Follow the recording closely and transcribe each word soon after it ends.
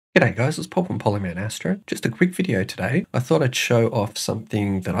G'day guys, it's Paul from Polyman Astro. Just a quick video today. I thought I'd show off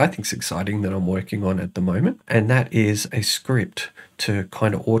something that I think is exciting that I'm working on at the moment, and that is a script to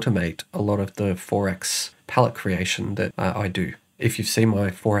kind of automate a lot of the Foraxx palette creation that I do. If you've seen my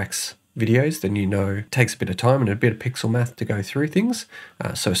Foraxx videos, then you know it takes a bit of time and a bit of pixel math to go through things,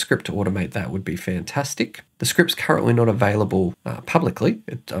 so a script to automate that would be fantastic. The script's currently not available publicly.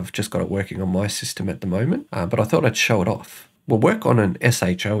 I've just got it working on my system at the moment, but I thought I'd show it off. We'll work on an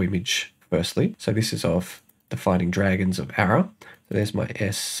SHO image firstly. So this is of the Fighting Dragons of Ara. So there's my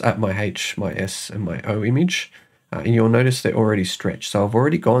S, my H, my S, and my O image. And you'll notice they're already stretched. So I've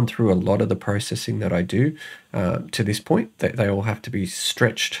already gone through a lot of the processing that I do to this point. They all have to be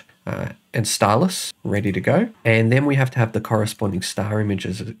stretched and starless, ready to go. And then we have to have the corresponding star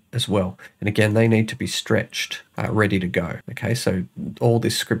images as well. And again, they need to be stretched, ready to go. Okay, so all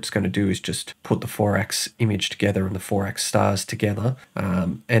this script's going to do is just put the Foraxx image together and the Foraxx stars together.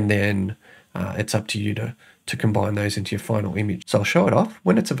 And then it's up to you to combine those into your final image. So I'll show it off.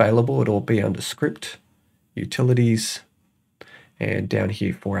 When it's available, it'll be under Script, Utilities, and down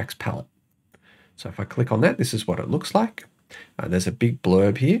here, Foraxx Palette. So if I click on that, this is what it looks like. There's a big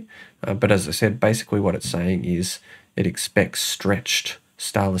blurb here, but as I said, basically what it's saying is it expects stretched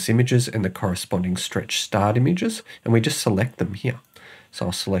starless images and the corresponding stretched starred images, and we just select them here. So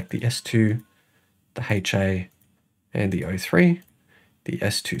I'll select the S2, the HA, and the O3, the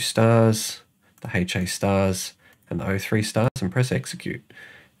S2 stars, the HA stars, and the O3 stars, and press execute.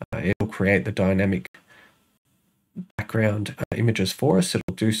 It'll create the dynamic background images for us.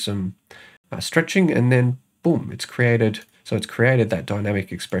 It'll do some stretching, and then boom, it's created. So it's created that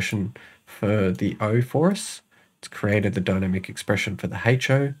dynamic expression for the O for us. It's created the dynamic expression for the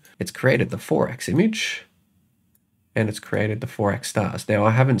HO. It's created the Foraxx image, and it's created the Foraxx stars. Now I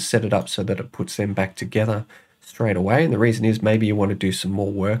haven't set it up so that it puts them back together straight away, and the reason is maybe you want to do some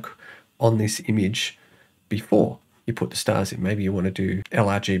more work on this image before you put the stars in. Maybe you want to do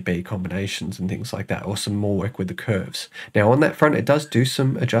LRGB combinations and things like that, or some more work with the curves. Now on that front, it does do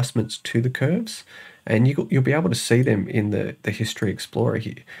some adjustments to the curves, and you'll be able to see them in the History Explorer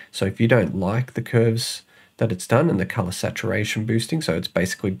here. So if you don't like the curves that it's done and the color saturation boosting, so it's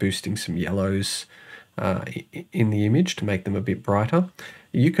basically boosting some yellows in the image to make them a bit brighter,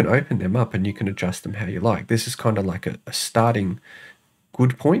 you can open them up and you can adjust them how you like. This is kind of like a starting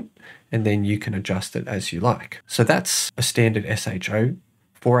good point, and then you can adjust it as you like. So that's a standard SHO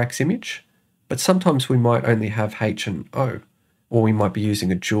Foraxx image, but sometimes we might only have H and O, or we might be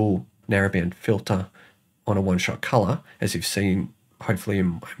using a dual narrowband filter on a one-shot color, as you've seen hopefully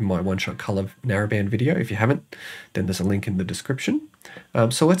in my one-shot color narrowband video. If you haven't, then there's a link in the description.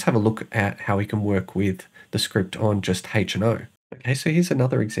 So let's have a look at how we can work with the script on just H and O. Okay, so here's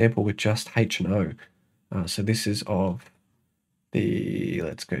another example with just H and O. So this is of the,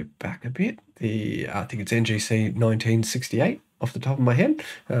 let's go back a bit, I think it's NGC 1968 off the top of my head,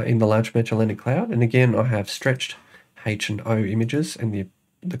 in the Large Magellanic Cloud. And again, I have stretched H and O images and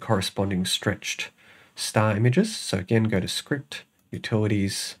the corresponding stretched star images. So again, go to Script,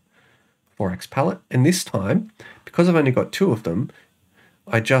 Utilities, Foraxx Palette. And this time, because I've only got two of them,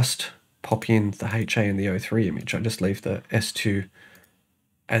 I just pop in the HA and the O3 image. I just leave the S2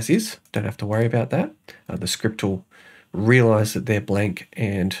 as is. Don't have to worry about that. The script will realize that they're blank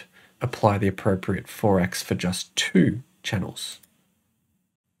and apply the appropriate Foraxx for just two channels.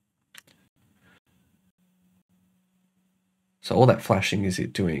 So all that flashing is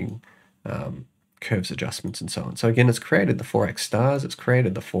it doing curves adjustments and so on. So again, it's created the Foraxx stars, it's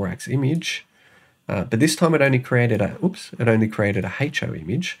created the Foraxx image, but this time it only created a HO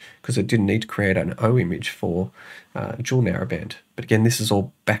image because it didn't need to create an O image for dual narrowband. But again, this is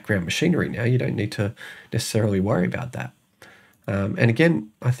all background machinery now. You don't need to necessarily worry about that. And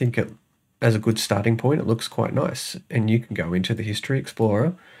again, I think as a good starting point, it looks quite nice. And you can go into the History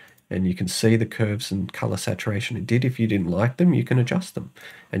Explorer and you can see the curves and color saturation it did. If you didn't like them, you can adjust them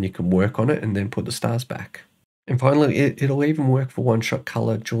and you can work on it and then put the stars back. And finally, it'll even work for one-shot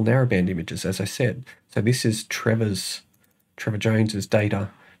color dual narrowband images, as I said. So this is Trevor Jones's data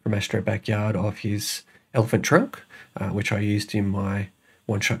from Astro Backyard of his elephant trunk, which I used in my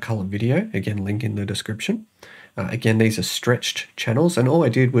one-shot color video. Again, link in the description. Again, these are stretched channels, and all I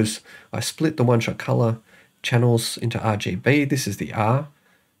did was I split the one-shot color channels into RGB. This is the R,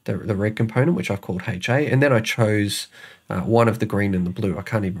 the red component, which I've called HA, and then I chose one of the green and the blue. I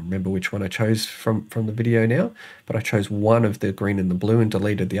can't even remember which one I chose from the video now, but I chose one of the green and the blue and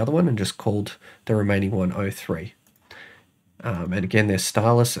deleted the other one and just called the remaining one O3. And again, they're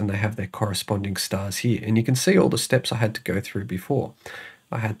starless and they have their corresponding stars here. And you can see all the steps I had to go through before.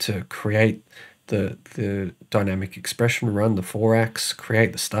 I had to create the dynamic expression, run the Foraxx,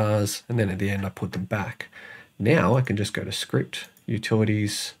 create the stars, and then at the end I put them back. Now I can just go to Script,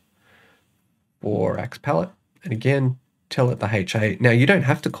 Utilities, Foraxx Palette, and again, tell it the HA. Now you don't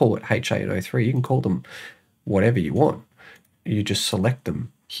have to call it HA and O3, you can call them whatever you want. You just select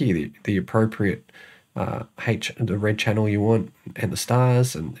them here, the appropriate the red channel you want, and the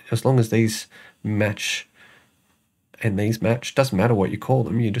stars, and as long as these match and these match, doesn't matter what you call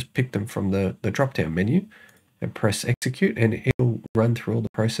them, you just pick them from the drop-down menu and press execute, and it'll run through all the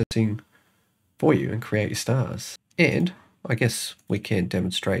processing for you and create your stars. And I guess we can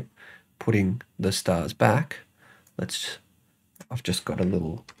demonstrate putting the stars back. I've just got a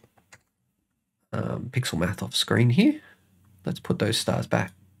little pixel math off screen here. Let's put those stars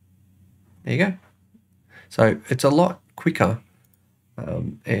back. There you go. So it's a lot quicker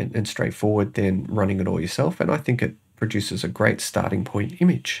and straightforward than running it all yourself, and I think it produces a great starting point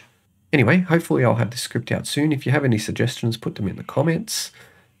image. Anyway, hopefully I'll have this script out soon. If you have any suggestions, put them in the comments.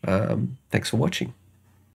 Thanks for watching.